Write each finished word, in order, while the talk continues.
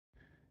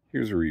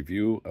Here's a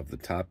review of the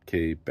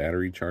TOPK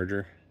battery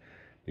charger.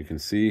 You can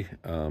see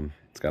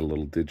it's got a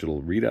little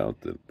digital readout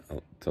that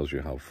tells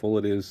you how full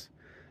it is.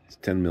 It's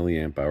 10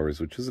 milliamp hours,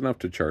 which is enough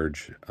to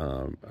charge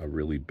a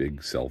really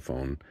big cell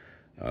phone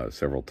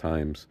several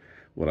times.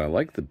 What I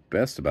like the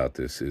best about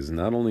this is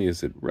not only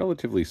is it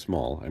relatively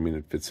small, I mean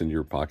it fits in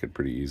your pocket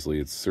pretty easily,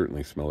 it's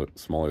certainly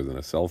smaller than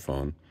a cell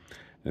phone,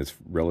 and it's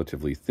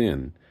relatively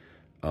thin,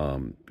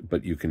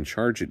 but you can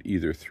charge it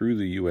either through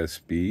the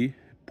USB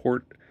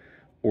port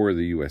or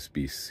the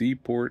USB-C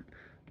port,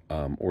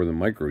 or the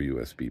micro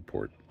USB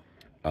port.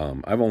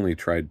 I've only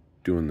tried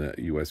doing the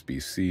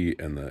USB-C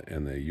and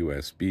the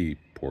USB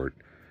port,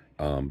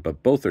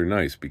 but both are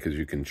nice because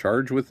you can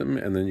charge with them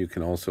and then you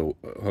can also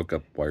hook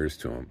up wires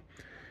to them.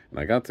 And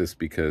I got this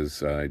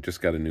because I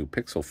just got a new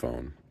Pixel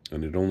phone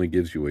and it only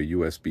gives you a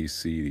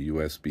USB-C to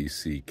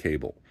USB-C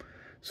cable.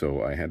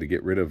 So I had to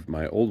get rid of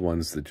my old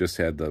ones that just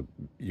had the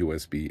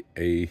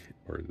USB-A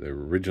or the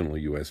original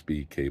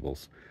USB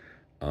cables.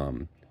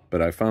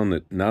 But I found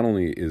that not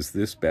only is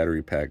this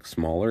battery pack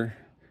smaller,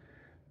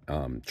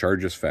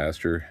 charges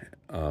faster,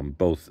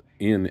 both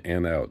in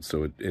and out,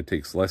 so it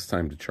takes less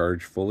time to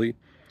charge fully,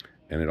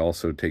 and it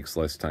also takes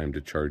less time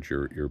to charge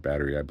your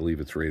battery. I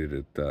believe it's rated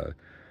at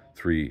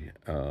 3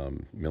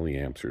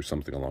 milliamps or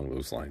something along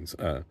those lines.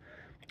 I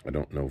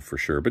don't know for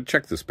sure, but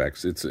check the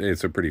specs.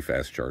 It's a pretty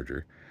fast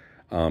charger.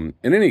 In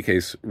any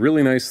case,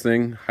 really nice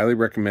thing, highly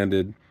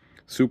recommended.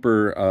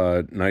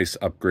 Super nice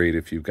upgrade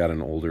if you've got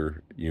an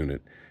older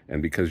unit.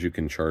 And because you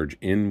can charge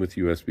in with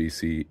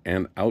USB-C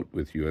and out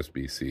with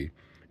USB-C,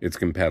 it's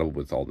compatible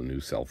with all the new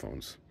cell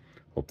phones.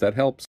 Hope that helps.